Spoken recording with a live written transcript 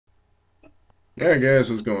Hey guys,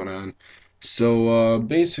 what's going on?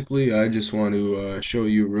 Basically, I just want to show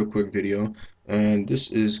you a real quick video, and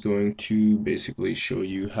this is going to basically show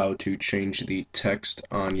you how to change the text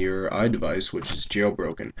on your iDevice, which is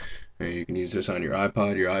jailbroken. You can use this on your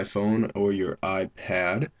iPod, your iPhone, or your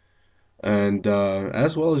iPad, and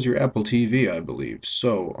as well as your Apple TV, I believe.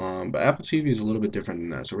 But Apple TV is a little bit different than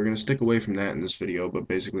that, so we're going to stick away from that in this video, but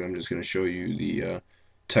basically I'm just going to show you the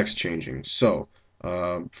text changing.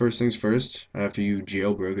 First things first, after you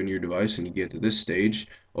jailbroken your device and you get to this stage,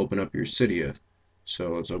 open up your Cydia. So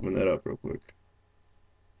let's open that up real quick.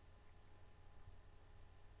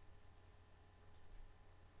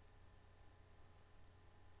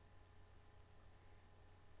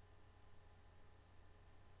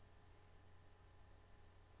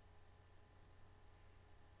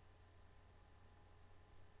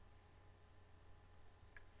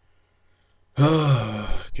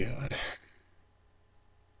 Oh, God.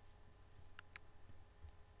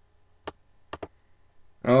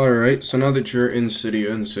 Alright, so now that you're in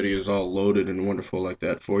Cydia and Cydia is all loaded and wonderful like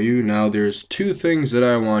that for you, now there's two things that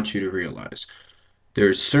I want you to realize.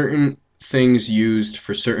 There's certain things used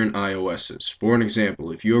for certain iOS's. For an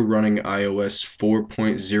example, if you're running iOS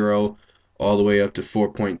 4.0 all the way up to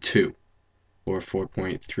 4.2 or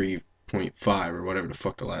 4.3.5 or whatever the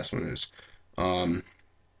fuck the last one is, um,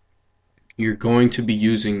 you're going to be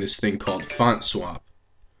using this thing called FontSwap.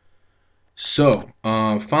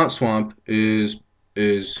 FontSwap is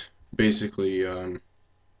basically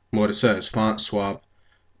what it says. FontSwap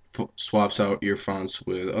swaps out your fonts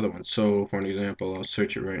with other ones. So, for an example, I'll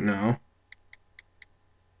search it right now.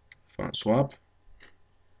 FontSwap.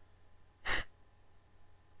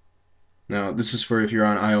 Now, this is for if you're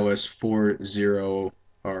on iOS 4.0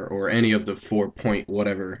 or any of the 4 point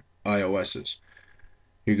whatever iOS's.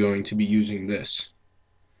 You're going to be using this.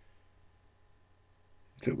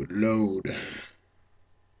 If it would load.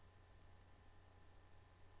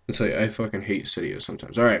 Let's say I fucking hate Cydia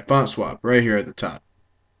sometimes. Alright, font swap right here at the top.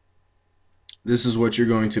 This is what you're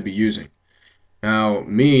going to be using. Now,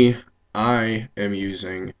 I am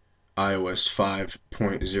using iOS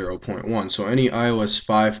 5.0.1. So any iOS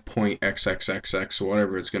 5.xxxx,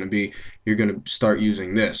 whatever it's going to be, you're going to start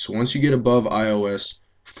using this. Once you get above iOS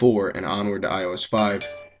 4 and onward to iOS 5,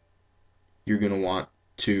 you're going to want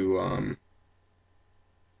to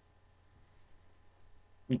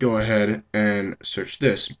go ahead and search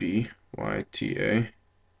this, BYTA,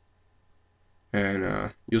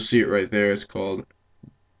 and you'll see it right there. It's called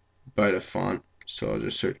BytaFont. So I'll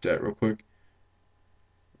just search that real quick.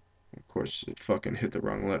 Of course, it fucking hit the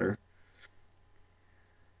wrong letter.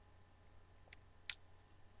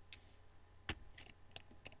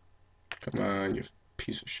 Come on, you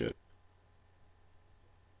piece of shit.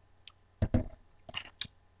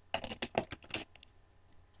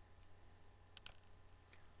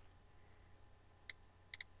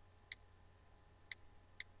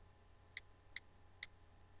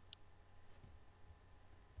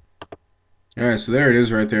 Alright, so there it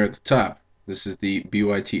is right there at the top. This is the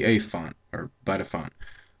BYTA font, or BytaFont.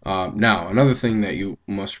 Now, another thing that you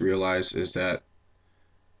must realize is that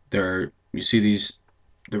you see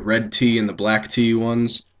the red T and the black T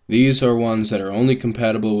ones? These are ones that are only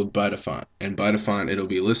compatible with BytaFont. And BytaFont, it'll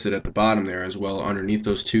be listed at the bottom there as well. Underneath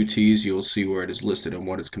those two T's, you'll see where it is listed and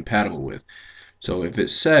what it's compatible with. So if it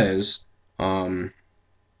says, like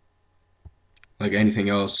anything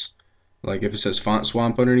else, like if it says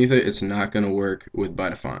FontSwap underneath it, it's not going to work with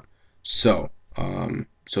BytaFont. So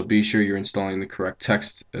be sure you're installing the correct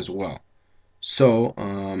text as well.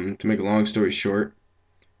 To make a long story short,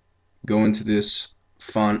 go into this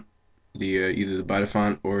font, the either the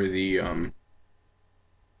BytaFont or the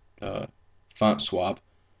FontSwap,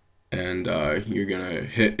 and you're gonna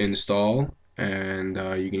hit install, and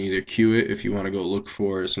you can either queue it if you want to go look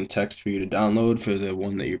for some text for you to download for the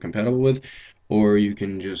one that you're compatible with, or you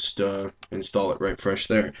can just install it right fresh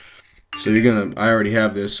there. So I already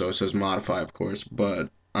have this, so it says modify, of course, but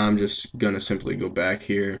I'm just gonna simply go back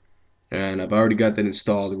here, and I've already got that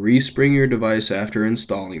installed. Respring your device after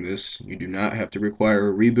installing this. You do not have to require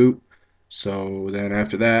a reboot. So then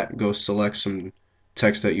after that, go select some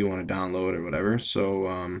text that you want to download or whatever.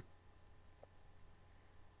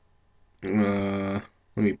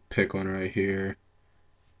 Let me pick one right here.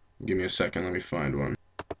 Give me a second, let me find one.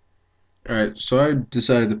 Alright, so I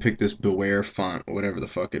decided to pick this Beware font, whatever the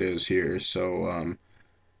fuck it is here. I'm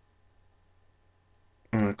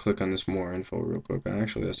gonna click on this more info real quick.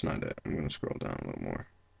 Actually, that's not it. I'm gonna scroll down a little more.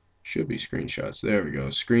 Should be screenshots. There we go.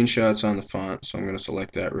 Screenshots on the font. So I'm gonna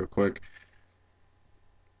select that real quick.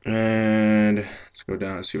 And let's go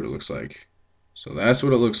down and see what it looks like. So that's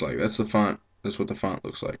what it looks like. That's the font. That's what the font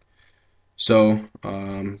looks like. So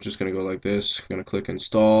just gonna go like this, gonna click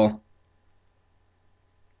install,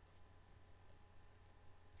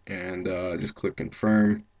 and just click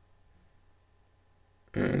confirm,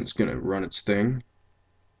 and it's gonna run its thing.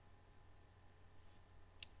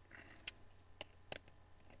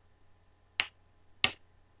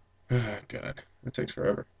 Oh, God, that takes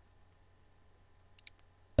forever.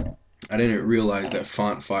 I didn't realize that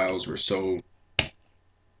font files were so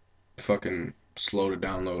fucking slow to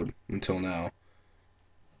download until now.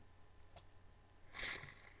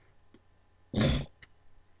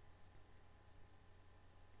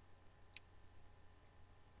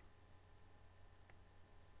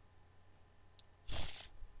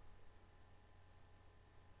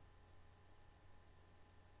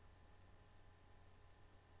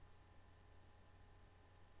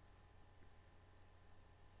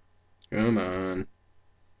 Come on.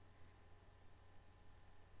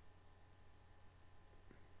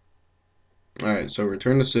 Alright, so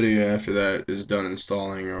return to Cydia after that is done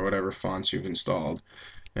installing or whatever fonts you've installed.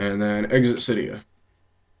 And then exit Cydia.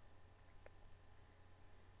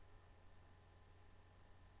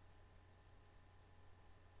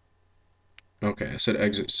 Okay, I said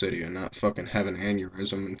exit Cydia, not fucking have an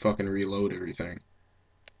aneurysm and fucking reload everything.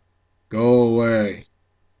 Go away.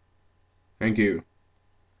 Thank you.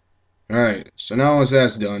 Alright, so now once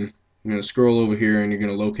that's done, you're going to scroll over here and you're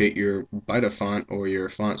going to locate your BytaFont or your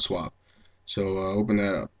FontSwap. So open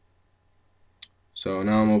that up. So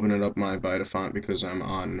now I'm opening up my BytaFont because I'm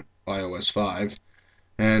on iOS 5.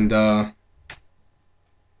 And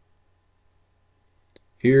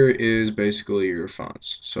here is basically your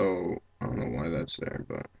fonts. So I don't know why that's there,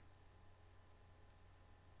 but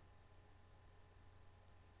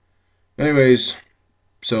anyways,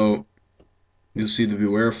 so you'll see the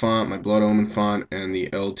Beware font, my Blood Omen font, and the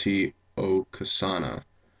LTO Kasana.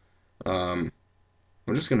 Um,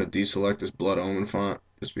 I'm just gonna deselect this Blood Omen font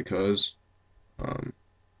just because. Um,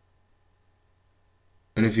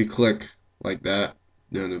 and if you click like that,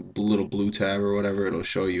 you know, the little blue tab or whatever, it'll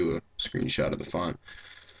show you a screenshot of the font.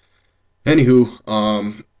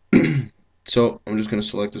 Anywho, so I'm just gonna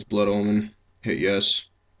select this Blood Omen, hit yes,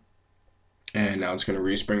 and now it's gonna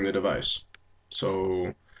respring the device.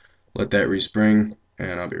 So let that respring,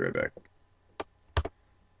 and I'll be right back.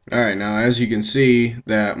 Alright, now as you can see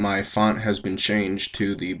that my font has been changed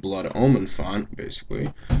to the Blood Omen font,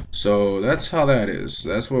 basically. So that's how that is.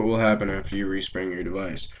 That's what will happen after you respring your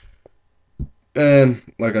device. And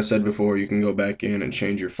like I said before, you can go back in and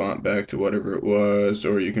change your font back to whatever it was,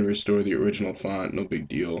 or you can restore the original font, no big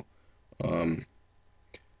deal. Um,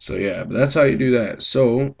 so yeah, but that's how you do that.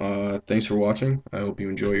 So thanks for watching. I hope you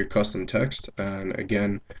enjoy your custom text. And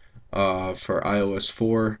again, for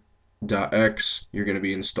iOS 4.x, you're going to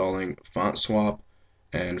be installing FontSwap,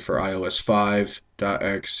 and for iOS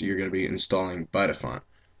 5.x, you're going to be installing BytaFont.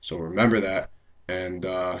 So remember that, and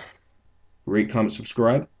rate, comment,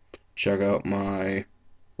 subscribe. Check out my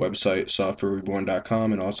website,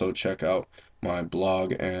 softwarereborn.com, and also check out my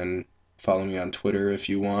blog and follow me on Twitter if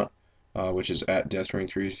you want, which is at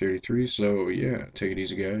deathrain333. So yeah, take it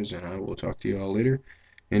easy, guys, and I will talk to you all later.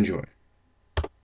 Enjoy.